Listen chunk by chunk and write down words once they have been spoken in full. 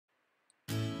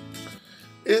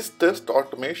Is test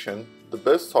automation the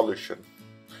best solution?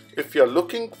 If you are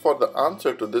looking for the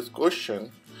answer to this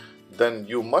question, then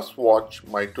you must watch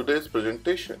my today's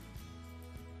presentation.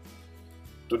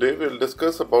 Today we'll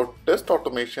discuss about test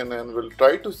automation and we'll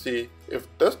try to see if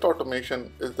test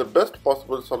automation is the best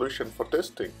possible solution for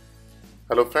testing.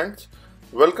 Hello friends,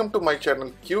 welcome to my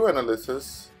channel Q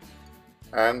Analysis,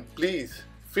 and please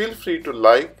feel free to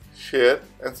like, share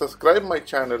and subscribe my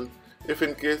channel if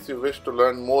in case you wish to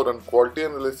learn more on quality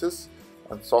analysis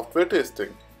and software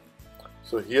testing.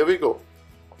 So here we go.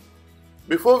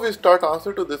 Before we start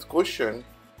answer to this question,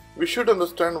 we should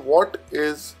understand what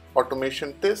is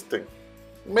automation testing.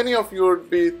 Many of you would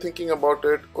be thinking about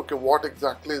it, okay, what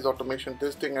exactly is automation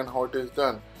testing and how it is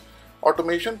done.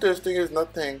 Automation testing is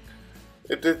nothing,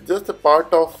 it is just a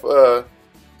part of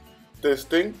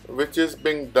testing which is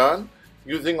being done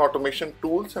using automation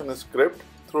tools and a script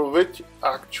through which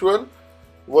actual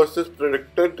versus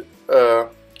predicted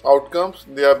outcomes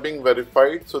they are being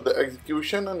verified. So the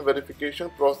execution and verification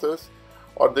process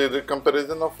or the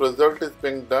comparison of result is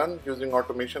being done using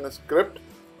automation script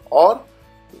or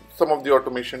some of the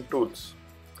automation tools.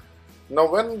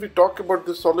 Now when we talk about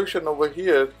the solution over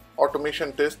here,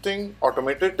 automation testing,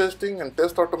 automated testing and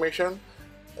test automation,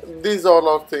 these all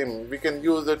are same. We can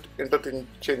use it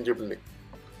interchangeably.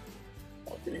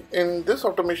 In this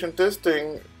automation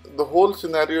testing, the whole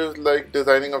scenario is like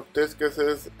designing of test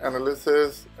cases,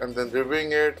 analysis, and then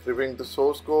reviewing the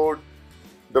source code,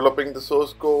 developing the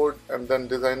source code, and then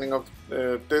designing of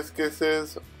test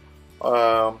cases,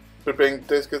 preparing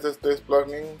test cases, test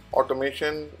plugging,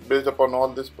 automation based upon all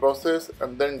this process,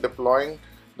 and then deploying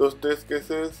those test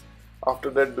cases.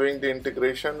 After that, doing the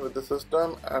integration with the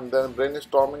system, and then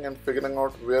brainstorming and figuring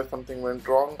out where something went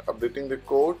wrong, updating the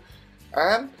code,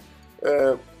 and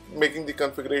making the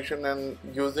configuration and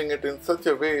using it in such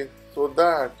a way so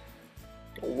that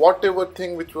whatever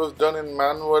thing which was done in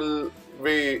manual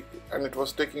way and it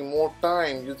was taking more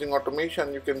time, using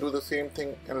automation you can do the same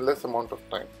thing in less amount of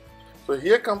time. So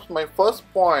here comes my first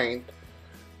point,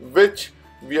 which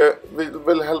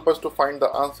will help us to find the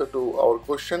answer to our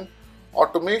question.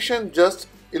 Automation just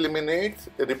eliminates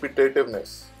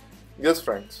repetitiveness. Yes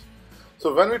friends.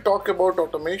 So when we talk about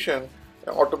automation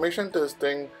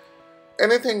testing,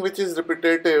 anything which is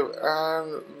repetitive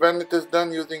and when it is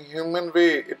done using human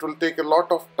way, it will take a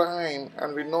lot of time,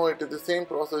 and we know it is the same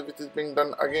process which is being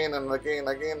done again and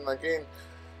again.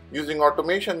 Using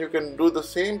automation you can do the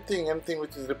same thing. Anything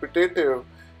which is repetitive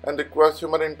and requires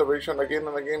human intervention again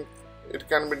and again, it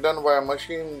can be done via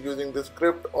machine using the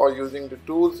script or using the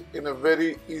tools in a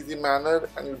very easy manner,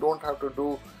 and you don't have to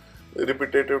do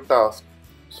repetitive tasks.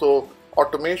 So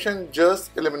automation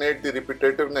just eliminates the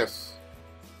repetitiveness.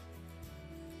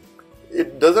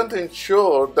 It doesn't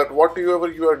ensure that whatever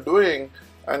you are doing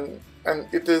and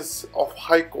it is of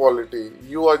high quality.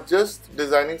 You are just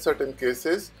designing certain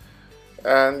cases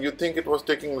and you think it was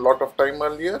taking a lot of time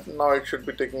earlier, now it should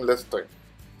be taking less time.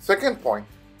 Second point.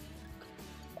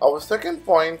 Our second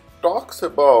point talks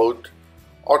about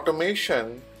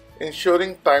automation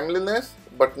ensuring timeliness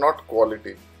but not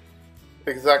quality.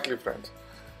 Exactly friends.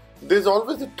 There is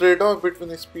always a trade-off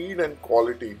between speed and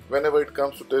quality whenever it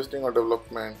comes to testing or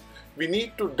development. We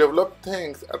need to develop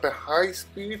things at a high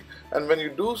speed, and when you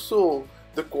do so,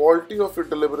 the quality of your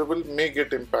deliverable may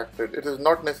get impacted. It is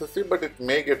not necessary, but it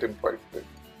may get impacted.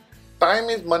 Time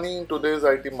is money in today's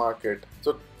IT market,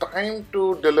 so time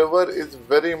to deliver is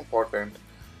very important.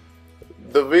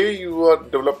 The way you are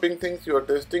developing things, you are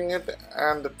testing it,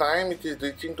 and the time it is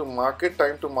reaching to market,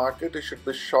 time to market, it should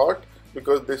be short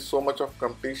because there is so much of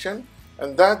competition,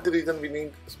 and that's the reason we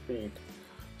need speed.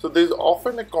 So there is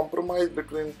often a compromise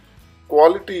between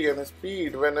quality and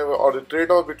speed whenever, or a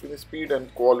trade-off between speed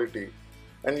and quality.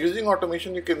 And using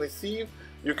automation you can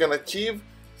achieve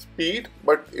speed,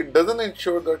 but it doesn't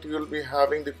ensure that you will be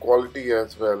having the quality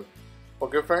as well.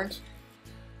 Okay friends?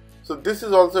 So this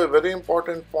is also a very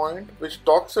important point which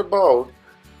talks about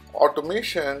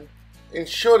automation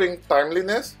ensuring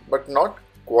timeliness but not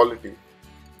quality.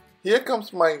 Here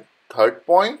comes my third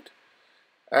point,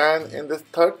 and in this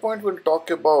third point we'll talk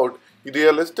about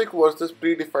realistic versus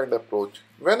predefined approach.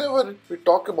 Whenever we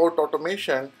talk about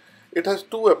automation, it has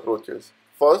two approaches.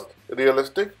 First,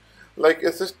 realistic, like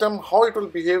a system, how it will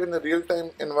behave in a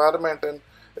real-time environment, and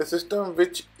a system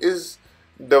which is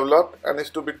developed and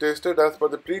is to be tested as per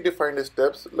the predefined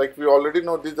steps. Like we already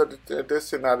know, these are the test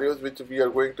scenarios which we are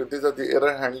going to, these are the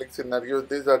error handling scenarios,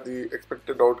 these are the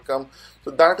expected outcome. So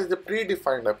that is a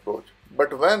predefined approach.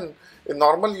 But when a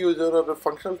normal user or a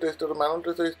functional tester or manual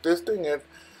tester is testing it,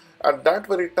 at that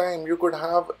very time you could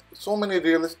have so many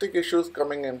realistic issues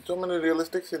coming in, so many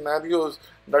realistic scenarios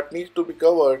that needs to be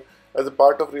covered, as a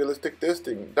part of realistic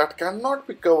testing that cannot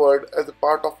be covered as a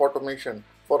part of automation.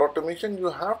 For automation, you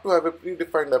have to have a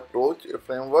predefined approach, a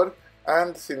framework,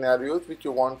 and scenarios which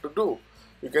you want to do.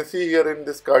 You can see here in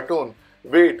this cartoon,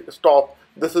 wait, stop,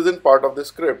 this isn't part of the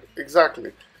script.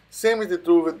 Exactly. Same is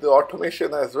true with the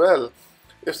automation as well.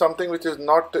 If something which is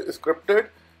not scripted,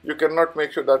 you cannot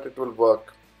make sure that it will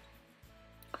work.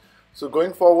 So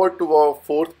going forward to our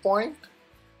fourth point,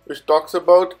 which talks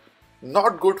about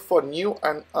not good for new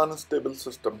and unstable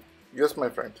system. Yes, my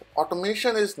friends,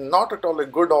 automation is not at all a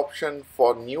good option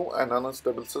for new and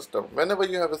unstable system. Whenever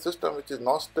you have a system which is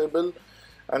not stable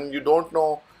and you don't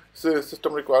know, say,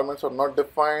 system requirements are not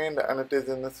defined and it is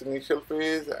in its initial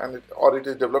phase or it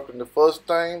is developed in the first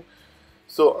time.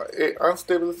 So a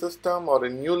unstable system or a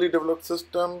newly developed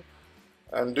system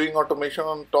and doing automation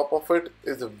on top of it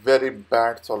is a very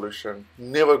bad solution.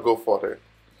 Never go for it.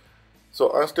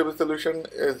 So unstable solution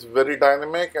is very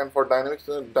dynamic, and for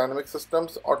dynamic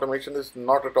systems, automation is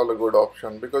not at all a good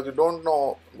option because you don't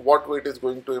know what way it is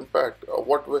going to impact or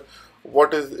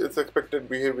what is its expected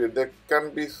behavior. There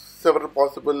can be several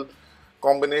possible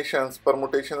combinations,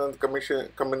 permutations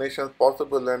and combinations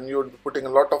possible, and you're putting a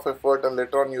lot of effort, and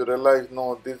later on you realize,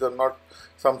 no, these are not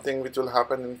something which will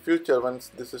happen in future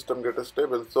once the system gets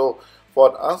stable. So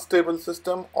for unstable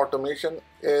system, automation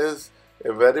is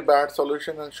a very bad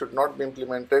solution and should not be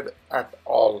implemented at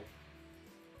all.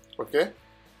 Okay.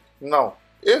 Now,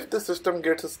 if the system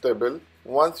gets stable,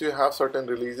 once you have certain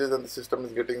releases and the system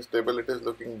is getting stable, it is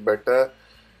looking better,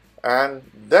 and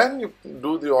then you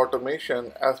do the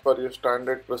automation as per your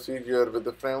standard procedure with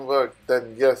the framework,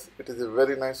 then yes, it is a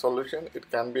very nice solution. It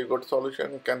can be a good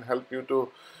solution. It can help you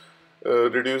to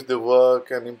reduce the work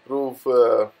and improve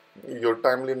your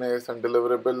timeliness and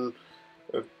deliverable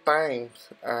times,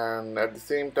 and at the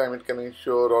same time it can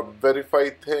ensure or verify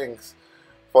things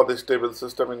for the stable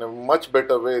system in a much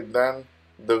better way than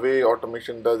the way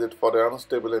automation does it for an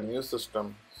unstable and new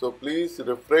system. So please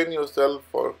refrain yourself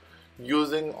for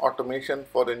using automation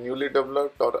for a newly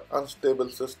developed or unstable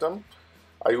system.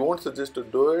 I won't suggest to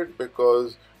do it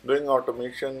because doing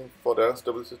automation for an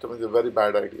unstable system is a very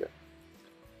bad idea.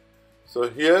 So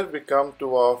here we come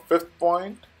to our fifth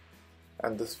point,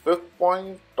 and this fifth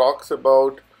point talks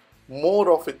about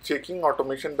more of a checking.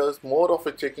 Automation does more of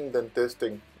a checking than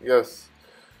testing. Yes,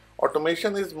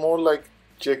 automation is more like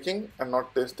checking and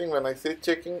not testing. When I say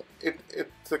checking,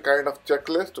 it's a kind of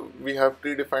checklist. We have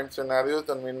predefined scenarios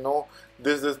and we know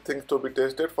this is things to be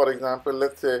tested. For example,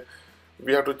 let's say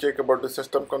we have to check about the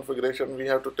system configuration, we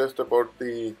have to test about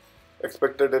the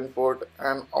expected input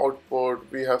and output,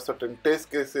 we have certain test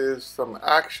cases, some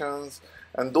actions,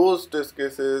 and those test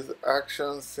cases,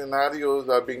 actions, scenarios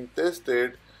are being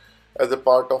tested as a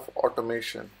part of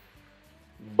automation.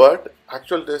 But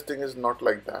actual testing is not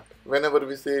like that. Whenever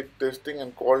we say testing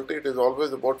and quality, it is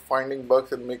always about finding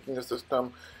bugs and making a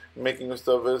system, making a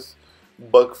service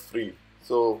bug free.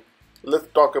 So let's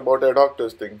talk about ad hoc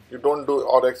testing. You don't do,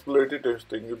 or exploratory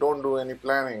testing, you don't do any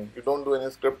planning, you don't do any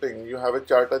scripting. You have a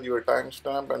charter, your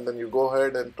timestamp, and then you go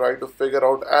ahead and try to figure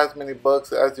out as many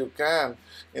bugs as you can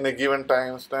in a given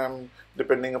timestamp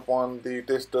depending upon the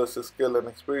tester's skill and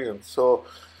experience. So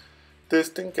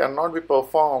testing cannot be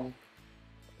performed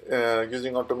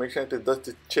using automation. It is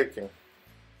just checking.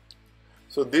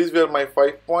 So these were my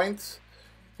 5 points.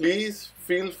 Please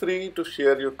feel free to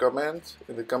share your comments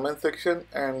in the comment section,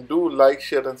 and do like,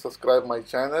 share and subscribe my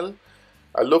channel.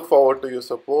 I look forward to your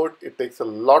support. It takes a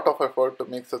lot of effort to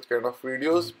make such kind of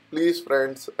videos. Please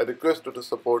friends, I request you to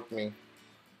support me.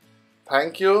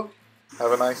 Thank you.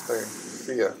 Have a nice time.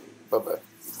 See ya. Bye bye.